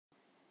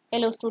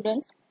Hello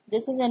students,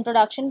 this is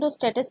introduction to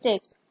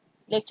statistics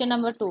lecture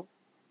number 2।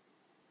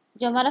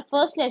 जो हमारा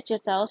first lecture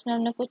था उसमें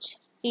हमने कुछ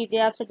चीज़ें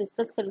आपसे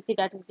डिस्कस करी थी,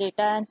 that is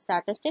data and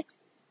statistics.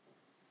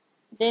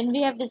 Then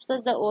we have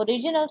discuss the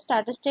origin of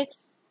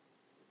statistics.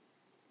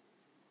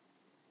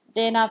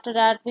 Then after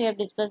that we have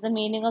discuss the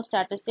meaning of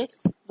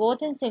statistics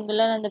both in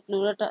singular and the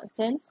plural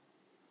sense.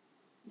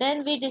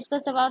 Then we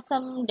discussed about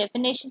some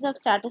definitions of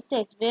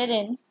statistics,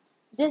 wherein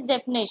this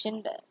definition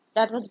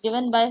that was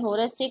given by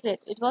Horace Secret,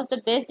 it was the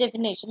best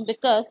definition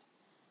because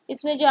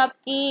इसमें जो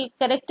आपकी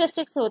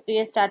characteristics होती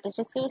है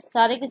statistics से वो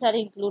सारी की सारी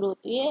इंक्लूड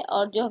होती है।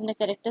 और जो हमने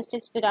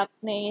करेक्टरिस्टिक्स फिर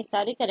आपने ये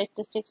सारी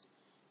करेक्टरिस्टिक्स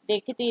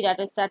देखी थी, that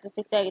is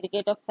statistics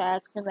aggregate of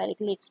facts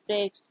numerically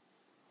expressed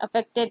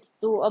affected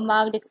to a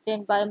marked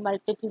extent by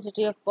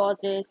multiplicity of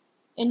causes,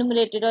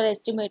 enumerated or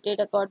estimated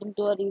according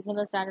to a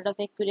reasonable standard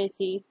of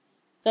accuracy,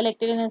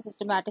 collected in a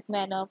systematic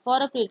manner for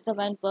a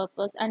predetermined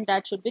purpose and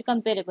that should be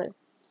comparable।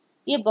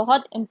 ये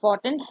बहुत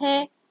important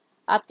है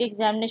आपके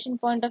examination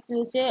point of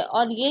view से,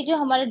 और ये जो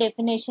हमारी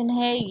definition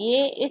है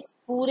ये इस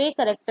पूरे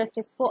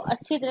करेक्टरिस्टिक्स को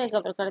अच्छी तरह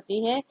कवर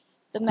करती है।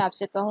 तो मैं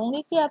आपसे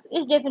कहूँगी कि आप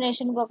इस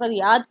डेफिनेशन को अगर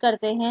याद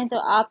करते हैं तो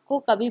आपको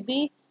कभी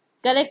भी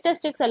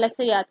करेक्टरिस्टिक्स अलग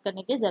से याद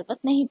करने की ज़रूरत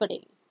नहीं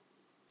पड़ेगी,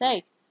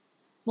 राइट।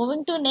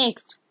 मूविंग टू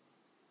नेक्स्ट,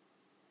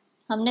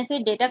 हमने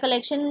फिर डेटा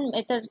कलेक्शन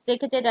मेथड्स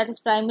देखे थे, that is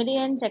primary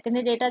and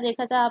secondary data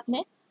देखा था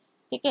आपने,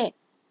 ठीक है।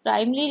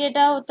 प्राइमरी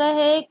डेटा होता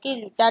है कि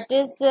that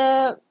is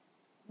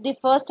the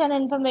first hand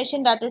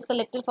information that is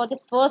collected for the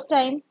first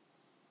time,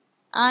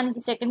 and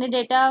the secondary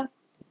data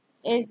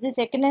is the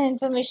second hand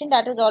information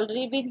that has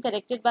already been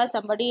collected by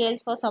somebody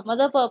else for some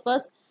other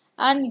purpose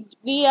and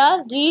we are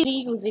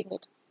reusing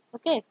it,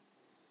 okay।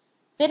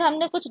 फिर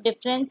हमने कुछ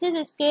differences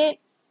इसके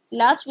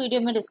last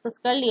video में discuss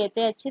कर लिए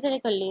थे, अच्छी तरह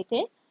कर लिए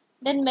थे।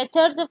 Then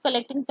methods of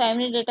collecting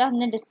primary data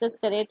हमने डिस्कस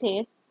करे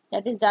थे,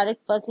 that is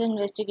direct personal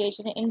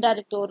investigation,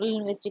 indirect oral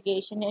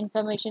investigation,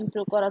 information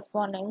through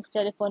correspondence,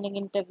 telephonic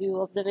interview,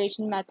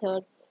 observation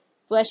method,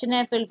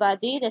 questionnaire filled by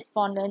the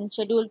respondent,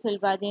 schedule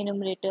filled by the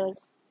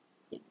एनुमरेटर्स।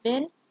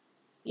 Then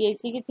ये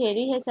इसी की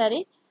theory है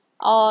सारी।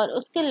 और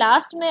उसके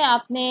लास्ट में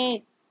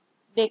आपने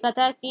देखा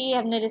था कि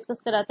हमने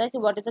डिस्कस करा था कि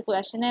व्हाट इज द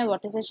क्वेश्चन है,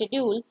 what is the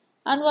schedule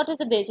and what is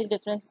the basic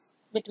difference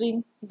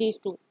between these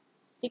two,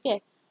 ठीक है।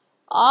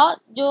 और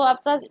जो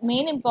आपका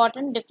मेन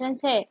इंपॉर्टेंट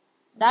डिफरेंस है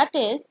दैट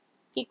इज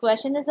कि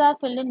question are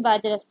filled in by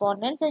the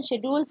respondents and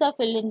schedules are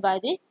filled in by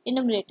the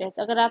इनुमरेटर्स।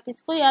 अगर आप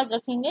इसको याद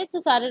रखेंगे तो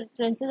सारे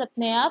डिफरेंसेस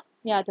अपने आप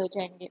याद हो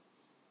जाएंगे,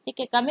 ठीक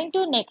है। Coming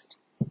to next,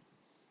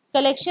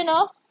 collection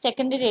of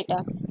secondary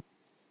data.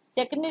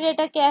 Secondary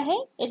data क्या है?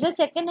 It's a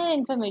second hand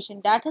information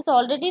that has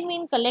already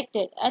been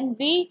collected and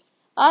we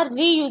are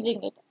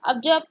reusing it.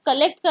 अब जब आप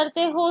कलेक्ट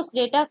करते हो उस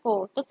डेटा को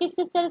तो किस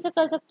किस तरह से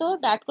कर सकते हो?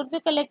 That could be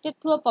collected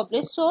through a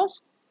publish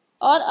source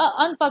और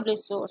अनपब्लिश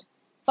सोर्स।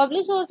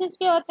 पब्लिश सोर्सेज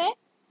क्या होते हैं?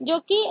 जो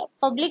कि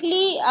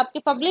पब्लिकली आपके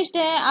पब्लिश्ड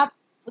हैं, आप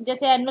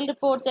जैसे एनुअल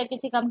रिपोर्ट्स है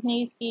किसी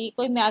कंपनीज की,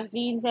 कोई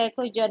मैगजीन्स है,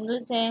 कोई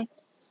जर्नल्स हैं,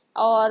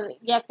 और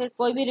या फिर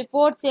कोई भी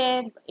रिपोर्ट्स है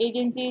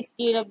एजेंसीज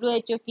की,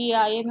 WHO की,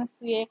 IMF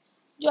की,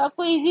 जो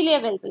आपको इजीली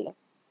अवेलेबल है,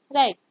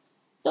 राइट।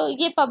 तो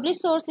ये पब्लिश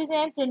सोर्सेज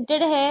हैं,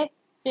 प्रिंटेड है,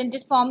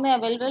 प्रिंटेड फॉर्म में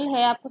अवेलेबल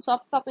है, आपको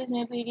सॉफ्ट कॉपीज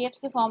में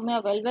PDFs के फॉर्म में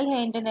अवेलेबल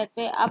है इंटरनेट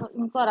पे, आप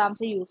इनको आराम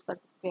से यूज कर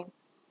सकते हैं।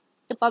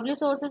 तो publish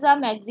sources are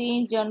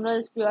magazine,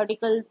 journals,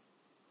 periodicals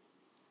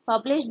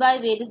published by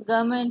various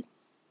government,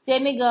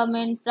 semi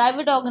government,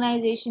 private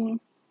organization,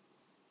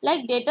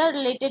 like data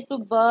related to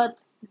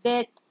birth,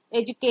 death,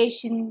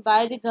 education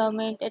by the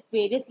government at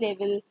various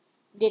level,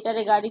 data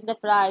regarding the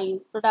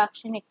price,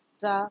 production,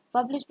 etc.,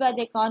 published by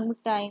the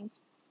Economic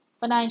Times,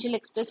 Financial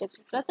Express,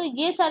 etc. तो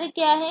ये सारे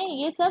क्या है?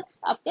 ये सब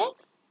आपके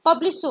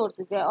publish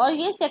sources है और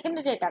ये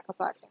सेकेंडरी डेटा का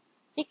पार्ट है,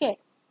 ठीक है।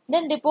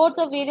 Then reports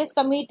of various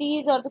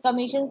committees और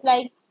कमीशंस,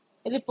 लाइक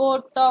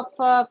रिपोर्ट ऑफ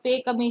पे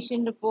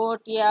कमीशन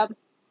रिपोर्ट या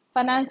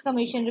फाइनेंस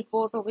कमीशन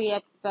रिपोर्ट हो गई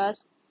आपके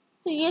पास,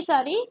 तो ये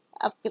सारी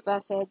आपके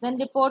पास है। Then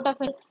report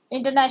of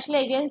international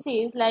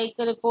agencies,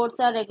 like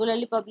reports are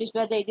regularly published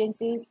by the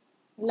agencies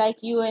like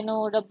UNO,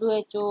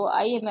 WHO,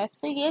 IMF,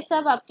 तो ये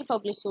सब आपके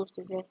पब्लिश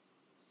सोर्सेज है।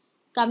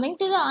 Coming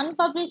to the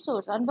unpublish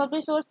source,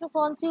 unpublish source में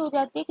कौन सी हो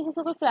जाती है कि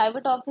जैसे कोई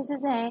प्राइवेट ऑफिस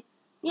हैं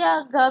या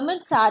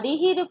गवर्नमेंट सारी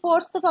ही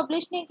रिपोर्ट्स तो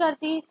पब्लिश नहीं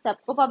करती,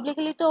 सबको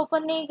पब्लिकली तो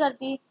ओपन नहीं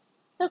करती।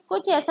 तो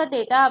कुछ ऐसा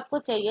डेटा आपको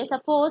चाहिए,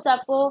 सपोज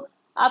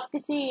आप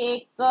किसी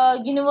एक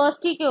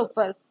यूनिवर्सिटी के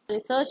ऊपर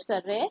रिसर्च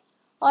कर रहे हैं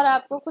और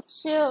आपको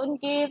कुछ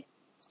उनके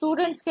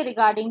स्टूडेंट्स के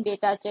रिगार्डिंग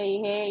डेटा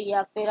चाहिए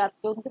या फिर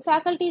आपके उनके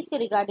फैकल्टीज के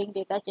रिगार्डिंग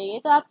डेटा चाहिए,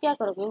 तो आप क्या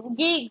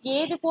करोगे?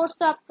 ये रिपोर्ट्स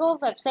तो आपको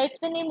वेबसाइट्स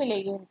पे नहीं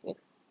मिलेगी उनके,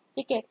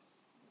 ठीक है।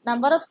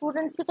 नंबर ऑफ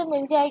स्टूडेंट्स की तो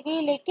मिल जाएगी,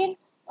 लेकिन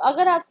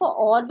अगर आपको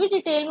और भी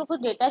डिटेल में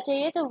कुछ डेटा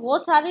चाहिए तो वो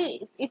सारी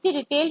इतनी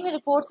डिटेल में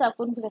रिपोर्ट्स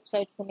आपको उनकी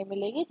वेबसाइट्स पे नहीं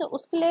मिलेगी। तो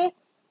उसके लिए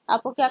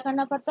आपको क्या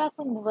करना पड़ता है?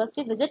 आपको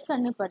यूनिवर्सिटी विजिट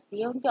करनी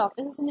पड़ती है, उनके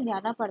ऑफिस में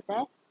जाना पड़ता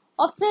है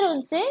और फिर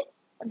उनसे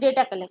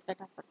डेटा कलेक्ट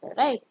करना पड़ता है,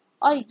 राइट।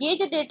 और ये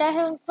जो डेटा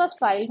है उनके पास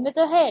फाइल में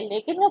तो है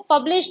लेकिन वो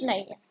पब्लिश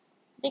नहीं है,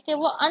 ठीक है,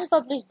 वो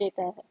अनपब्लिश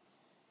डेटा है।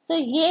 तो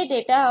ये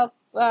डेटा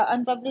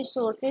अनपब्लिश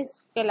सोर्सेज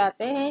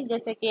कहलाते हैं।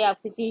 जैसे कि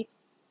आप किसी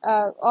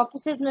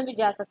ऑफिस में भी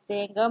जा सकते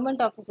हैं,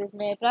 गवर्नमेंट ऑफिस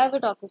में,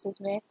 प्राइवेट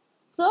ऑफिस में.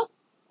 सो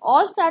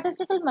all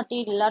statistical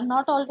material are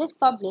not always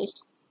published.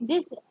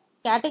 This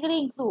category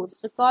includes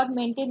record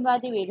maintained by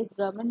the various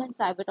government and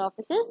private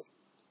offices.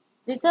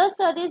 Research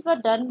studies were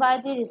done by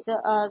the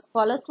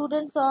scholar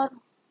students or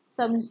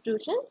some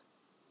institutions,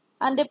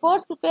 and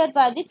reports prepared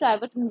by the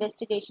private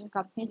investigation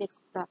companies,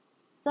 etc.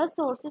 Such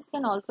sources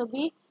can also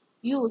be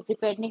used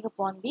depending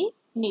upon the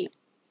need.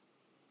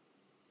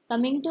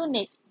 Coming to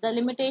next, the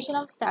limitation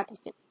of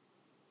statistics.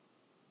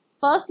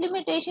 First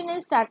limitation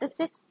is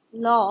statistics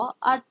law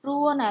are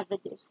true on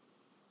averages.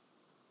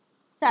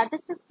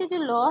 Statistics के जो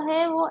law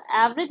है वो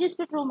averages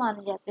पे true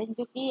माने जाते हैं,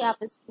 क्योंकि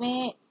आप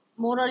इसमें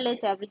मोर और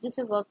लेस एवरेजेस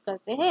पे वर्क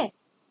करते हैं.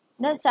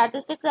 Then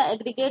statistics are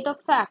aggregate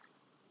of facts.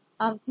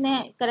 आपने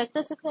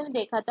कैरेक्टरिस्टिक्स में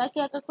देखा था कि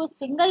अगर कोई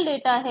सिंगल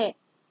डेटा है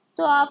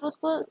तो आप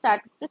उसको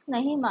स्टैटिस्टिक्स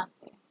नहीं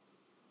मानते.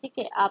 ठीक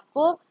है,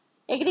 आपको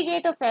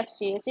एग्रीगेट ऑफ फैक्ट्स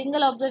चाहिए.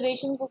 सिंगल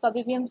ऑब्जर्वेशन को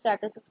कभी भी हम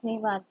स्टैटिस्टिक्स नहीं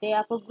मानते.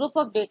 आपको ग्रुप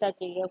ऑफ डेटा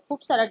चाहिए, खूब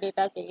सारा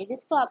डेटा चाहिए,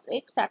 जिसको आप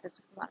एक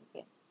स्टैटिस्टिक्स मानते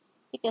हैं.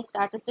 ठीक है,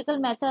 statistical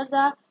methods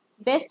are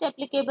best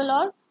applicable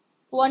और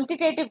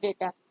क्वांटिटेटिव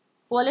डेटा.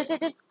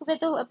 क्वालिटेटिव पे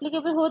तो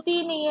एप्लीकेबल होती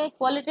ही नहीं है.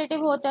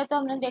 क्वालिटेटिव होता है तो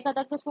हमने देखा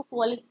था कि उसको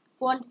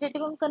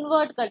क्वांटिटेटिव हम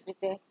कन्वर्ट कर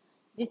देते हैं,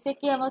 जिससे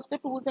कि हम उस पर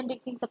टूल्स एंड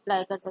टेक्निक्स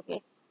अप्लाई कर सके.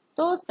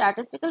 तो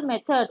स्टैटिस्टिकल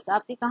मेथड्स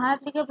आपके कहाँ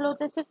एप्लीकेबल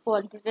होते हैं? सिर्फ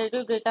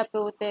क्वांटिटेटिव डेटा पे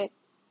होते हैं,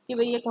 कि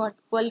भाई ये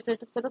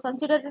क्वालिटेटिव को तो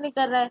कंसिडर नहीं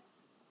कर रहा है.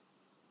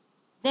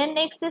 Then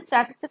next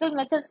statistical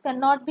methods can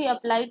not be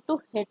applied to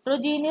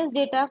heterogeneous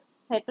data.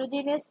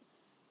 Heterogeneous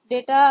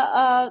data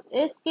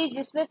इसकी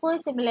जिसमें कोई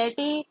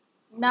सिमिलरिटी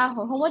ना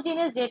हो.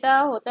 होमोजीनियस डेटा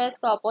होता है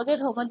इसका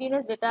ऑपोजिट.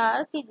 होमोजीनियस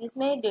डेटा कि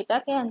जिसमें डेटा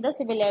के अंदर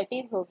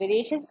सिमिलरिटीज हो,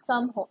 वेरिएशंस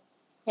कम हो.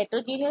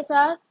 हेट्रोजीनियस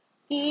आर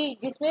कि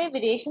जिसमें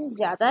वेरिएशंस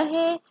ज़्यादा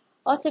है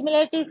और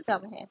सिमिलरिटीज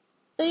कम है.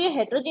 तो ये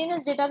हेट्रोजीनियस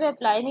डेटा पे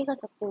अप्लाई नहीं कर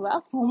सकते हो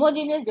आप.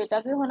 होमोजीनियस डेटा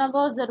भी होना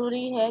बहुत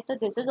ज़रूरी है. तो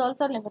this is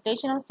also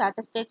limitation of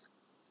statistics.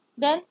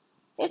 Then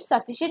if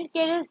sufficient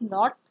care is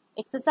not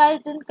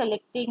exercised in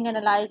collecting,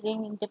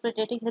 analyzing,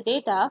 interpreting the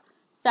data,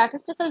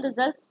 statistical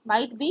results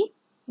might be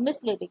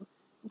misleading.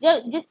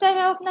 जब जिस टाइम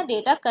आप अपना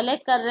डेटा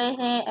कलेक्ट कर रहे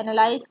हैं,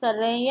 एनालाइज कर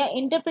रहे हैं या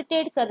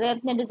इंटरप्रिटेट कर रहे हैं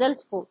अपने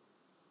रिजल्ट्स को,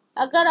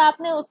 अगर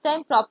आपने उस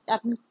टाइम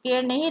अपनी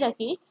केयर नहीं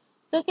रखी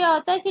तो क्या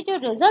होता है कि जो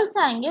रिजल्ट्स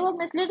आएंगे वो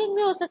मिसलीडिंग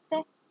भी हो सकते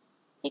हैं.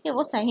 ठीक है,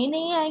 वो सही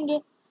नहीं आएंगे.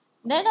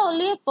 Then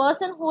only a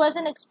person who has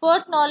an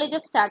expert knowledge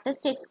of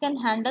statistics can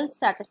handle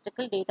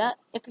statistical data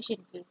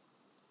efficiently.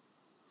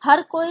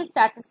 हर कोई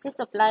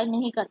स्टैटिस्टिक्स अप्लाई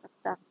नहीं कर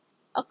सकता.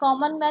 A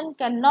common man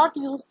can not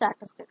use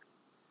statistics.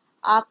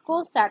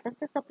 आपको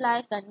स्टैटिस्टिक्स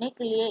अप्लाई करने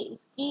के लिए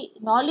इसकी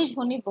नॉलेज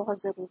होनी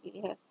बहुत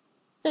ज़रूरी है.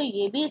 तो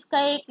ये भी इसका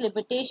एक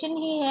लिमिटेशन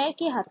ही है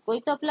कि हर कोई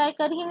तो अप्लाई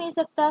कर ही नहीं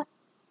सकता.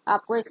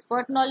 आपको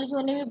एक्सपर्ट नॉलेज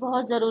होनी भी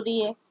बहुत ज़रूरी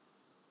है.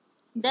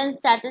 Then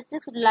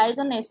statistics relies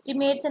on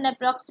estimates and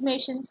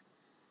approximations.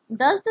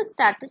 Thus the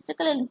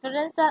statistical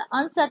inference are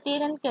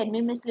uncertain and can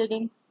be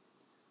misleading.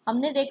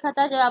 हमने देखा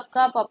था जब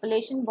आपका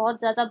पॉपुलेशन बहुत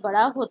ज़्यादा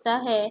बड़ा होता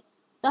है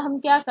तो हम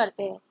क्या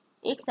करते हैं,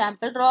 एक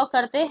सैंपल ड्रॉ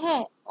करते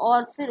हैं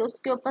और फिर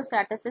उसके ऊपर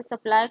स्टैटिस्टिक्स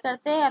अप्लाई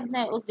करते हैं.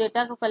 अपने उस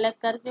डेटा को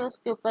कलेक्ट करके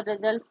उसके ऊपर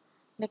रिजल्ट्स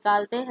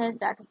निकालते हैं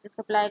स्टैटिस्टिक्स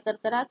अप्लाई कर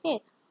करा के.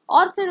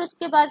 और फिर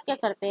उसके बाद क्या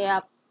करते हैं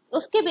आप,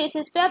 उसके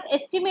बेसिस पे आप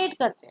एस्टिमेट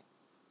करते हैं.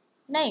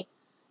 नहीं,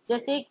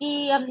 जैसे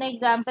कि हमने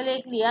एग्जाम्पल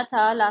एक लिया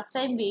था लास्ट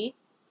टाइम भी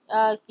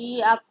कि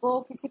आपको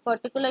किसी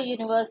पर्टिकुलर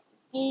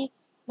यूनिवर्सिटी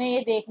में ये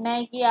देखना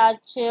है कि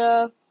आज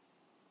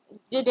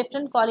जो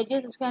डिफरेंट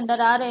कॉलेजेस उसके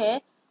अंडर आ रहे हैं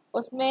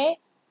उसमें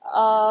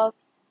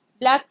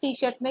ब्लैक टी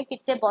शर्ट में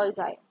कितने बॉयज़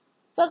आए.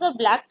 तो अगर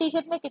ब्लैक टी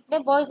शर्ट में कितने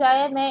बॉयज़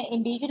आए मैं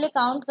इंडिविजुअली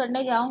काउंट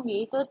करने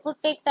जाऊंगी तो इट वुड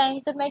टेक टाइम.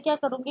 तो मैं क्या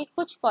करूंगी,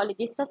 कुछ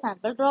कॉलेजेस का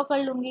सैंपल ड्रॉ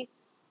कर लूंगी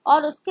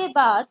और उसके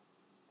बाद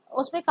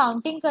उसमें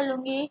काउंटिंग कर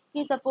लूंगी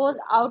कि suppose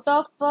out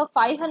of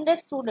 500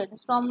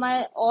 students from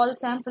my all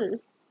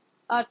samples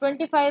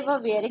 25 are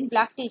wearing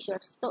black T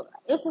shirts. तो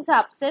इस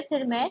हिसाब से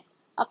फिर मैं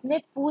अपने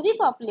पूरी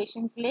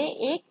पॉपुलेशन के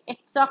लिए एक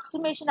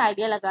अप्रॉक्सीमेशन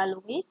आइडिया लगा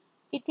लूंगी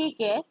कि ठीक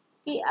है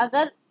कि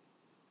अगर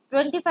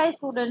 25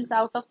 students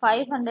out of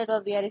 500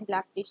 are wearing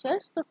black T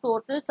shirts तो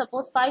टोटल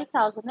सपोज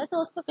 5000 है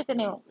तो उसको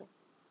कितने होंगे.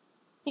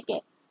 ठीक है,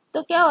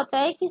 तो क्या होता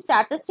है कि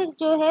स्टैटिस्टिक्स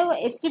जो है वो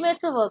एस्टिमेट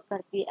से वर्क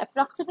करती है,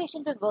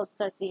 अप्रॉक्सीमेशन पे वर्क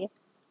करती है.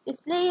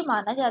 इसलिए ये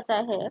माना जाता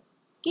है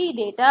कि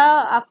डेटा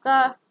आपका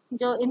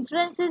जो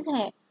इन्फ्लुएंसेस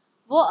हैं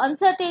वो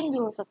अनसर्टेन भी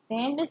हो सकते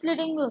हैं,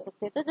 मिसलीडिंग भी हो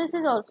सकते हैं. तो this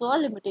is also a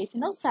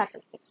limitation of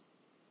statistics.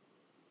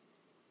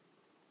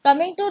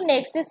 Coming to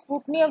next is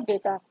scrutiny of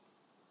data.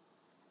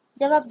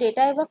 जब आप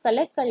डेटा एक बार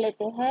कलेक्ट कर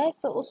लेते हैं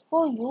तो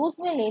उसको यूज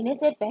में लेने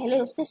से पहले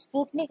उसकी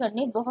स्क्रूटनी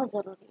करनी बहुत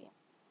ज़रूरी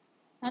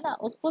है ना.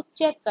 उसको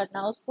चेक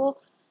करना, उसको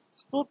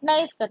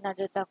स्क्रूटनाइज करना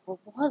डेटा को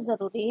बहुत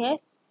ज़रूरी है.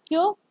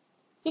 क्यों?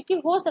 क्योंकि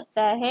हो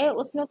सकता है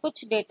उसमें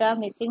कुछ डेटा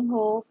मिसिंग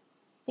हो.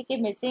 ठीक है,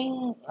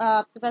 मिसिंग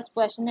आपके पास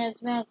क्वेश्चन है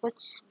इसमें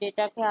कुछ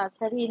डेटा के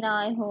आंसर ही ना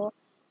आए हो,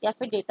 या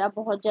फिर डेटा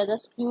बहुत ज़्यादा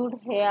स्क्यूड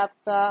है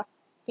आपका.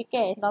 ठीक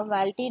है,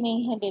 नॉर्मैलिटी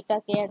नहीं है डेटा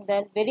के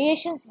अंदर,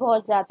 वेरिएशंस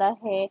बहुत ज़्यादा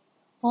है,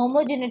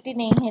 होमोजेनिटी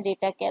नहीं है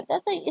डेटा के अंदर.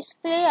 तो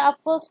इसलिए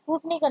आपको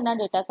स्क्रूटनी करना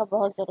डेटा का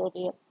बहुत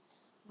ज़रूरी है.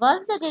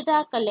 Once the data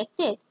are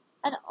collected,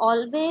 and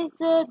always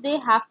they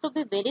have to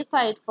be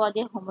verified for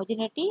their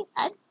homogeneity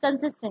and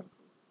consistency.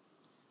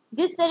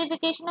 This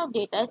verification of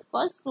data is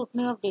called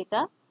scrutiny of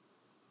data.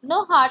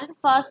 No hard and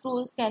fast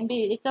rules can be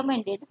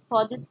recommended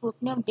for the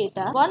scrutiny of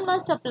data. One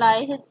must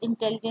apply his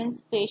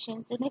intelligence,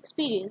 patience and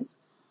experience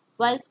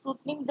while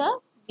scrutinizing the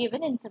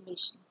given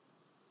information.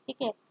 ठीक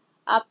है,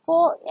 आपको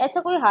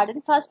ऐसा कोई hard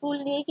and fast rule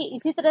नहीं है कि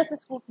इसी तरह से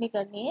स्क्रूटनी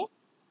करनी है.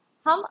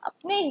 हम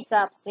अपने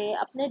हिसाब से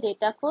अपने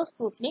डेटा को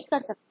स्क्रूटनी कर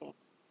सकते हैं.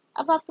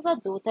 अब आपके पास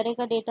दो तरह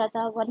का डेटा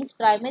था, one is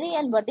primary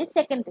and one is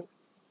secondary.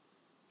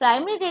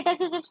 Primary data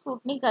की जब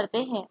स्क्रूटनी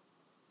करते हैं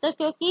तो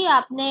क्योंकि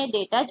आपने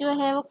डेटा जो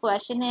है वो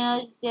क्वेश्चन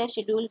या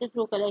शेड्यूल के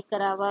थ्रू कलेक्ट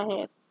करा हुआ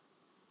है,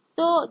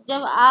 तो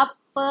जब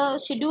आप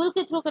शेड्यूल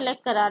के थ्रू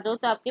कलेक्ट करा रहे हो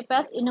तो आपके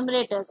पास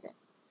इनुमरेटर्स है,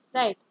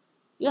 right.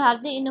 You have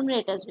the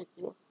इनुमरेटर्स with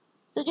you.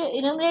 तो जो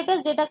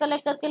इनुमरेटर्स डेटा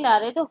कलेक्ट करके ला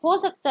रहे हैं तो हो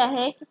सकता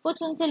है कि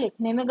कुछ उनसे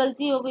लिखने में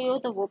गलती हो गई हो,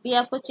 तो वो भी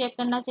आपको चेक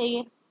करना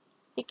चाहिए.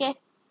 ठीक है,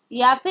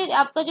 या फिर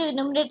आपका जो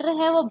इनुमरेटर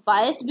है वो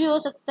बायस भी हो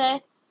सकता है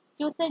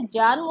कि उसने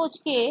जानबूझ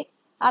के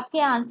आपके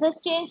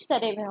आंसर्स चेंज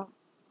करे हुए हों.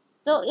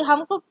 तो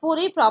हमको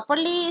पूरी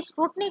प्रॉपरली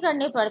स्क्रूटनी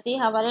करनी पड़ती है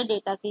हमारे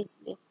डेटा की,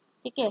 इसलिए.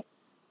 ठीक है,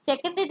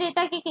 सेकेंडरी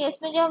डेटा के केस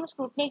में जब हम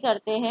स्क्रूटनी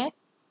करते हैं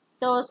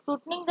तो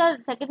स्क्रूटनिंग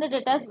the secondary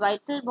data is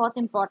vital, बहुत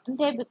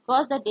इंपॉर्टेंट है,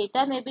 बिकॉज द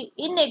डेटा में बी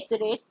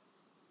इनएक्यूरेट,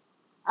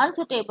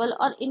 अनसुटेबल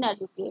और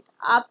इनएडुकेट.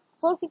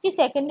 आपको क्योंकि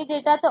सेकेंडरी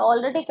डेटा तो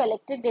ऑलरेडी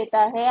कलेक्टेड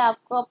डेटा है,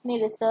 आपको अपनी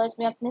रिसर्च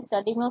में अपनी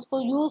स्टडी में उसको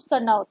यूज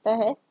करना होता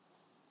है.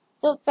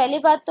 तो पहली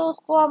बात तो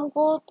उसको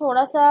हमको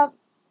थोड़ा सा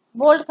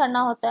बोल्ड करना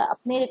होता है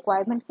अपनी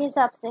रिक्वायरमेंट के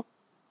हिसाब से.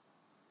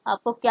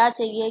 आपको क्या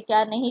चाहिए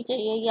क्या नहीं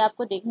चाहिए ये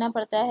आपको देखना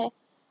पड़ता है.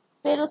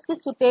 फिर उसकी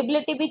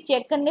सुटेबिलिटी भी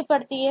चेक करनी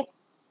पड़ती है.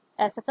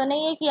 ऐसा तो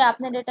नहीं है कि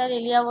आपने डेटा ले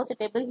लिया वो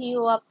सुटेबल ही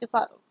हो आपके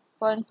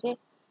पॉइंट से,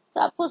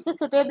 तो आपको उसकी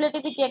सुटेबिलिटी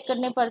भी चेक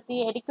करनी पड़ती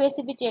है,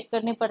 एडिक्वेसी भी चेक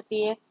करनी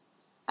पड़ती है.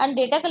 And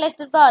data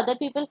collected by other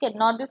people can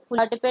not be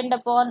fully depend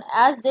upon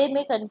as they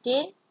may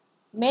contain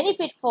many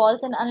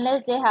pitfalls and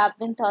unless they have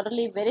been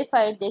thoroughly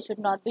verified they should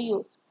not be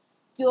used.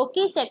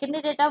 क्योंकि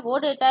secondary data वो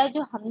data है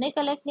जो हमने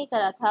collect नहीं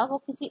करा था, वो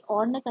किसी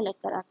और ने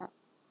कलेक्ट करा था.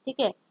 ठीक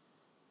है,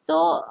 तो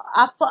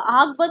आपको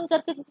आंख बंद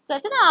करके, जिसको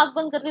कहते हैं ना आंख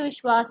बंद करके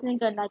विश्वास नहीं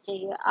करना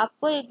चाहिए.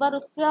 आपको एक बार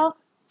उसका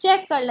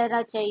चेक कर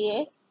लेना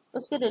चाहिए,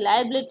 उसकी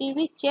रिलायबिलिटी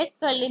भी चेक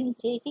कर लेनी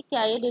चाहिए कि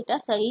क्या ये डेटा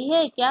सही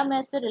है, क्या मैं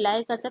इस पर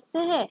रिलाई कर सकते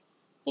हैं.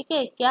 ठीक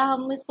है, क्या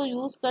हम इसको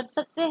यूज कर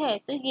सकते हैं.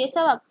 तो ये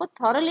सब आपको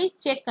थॉरली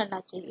चेक करना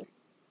चाहिए.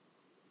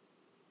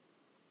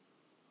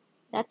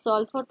 That's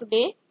all for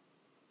today.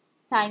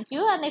 Thank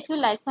you, and if you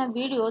like my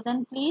video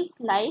then please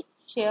like,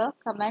 share,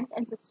 comment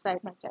and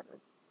subscribe my channel.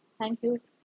 Thank you.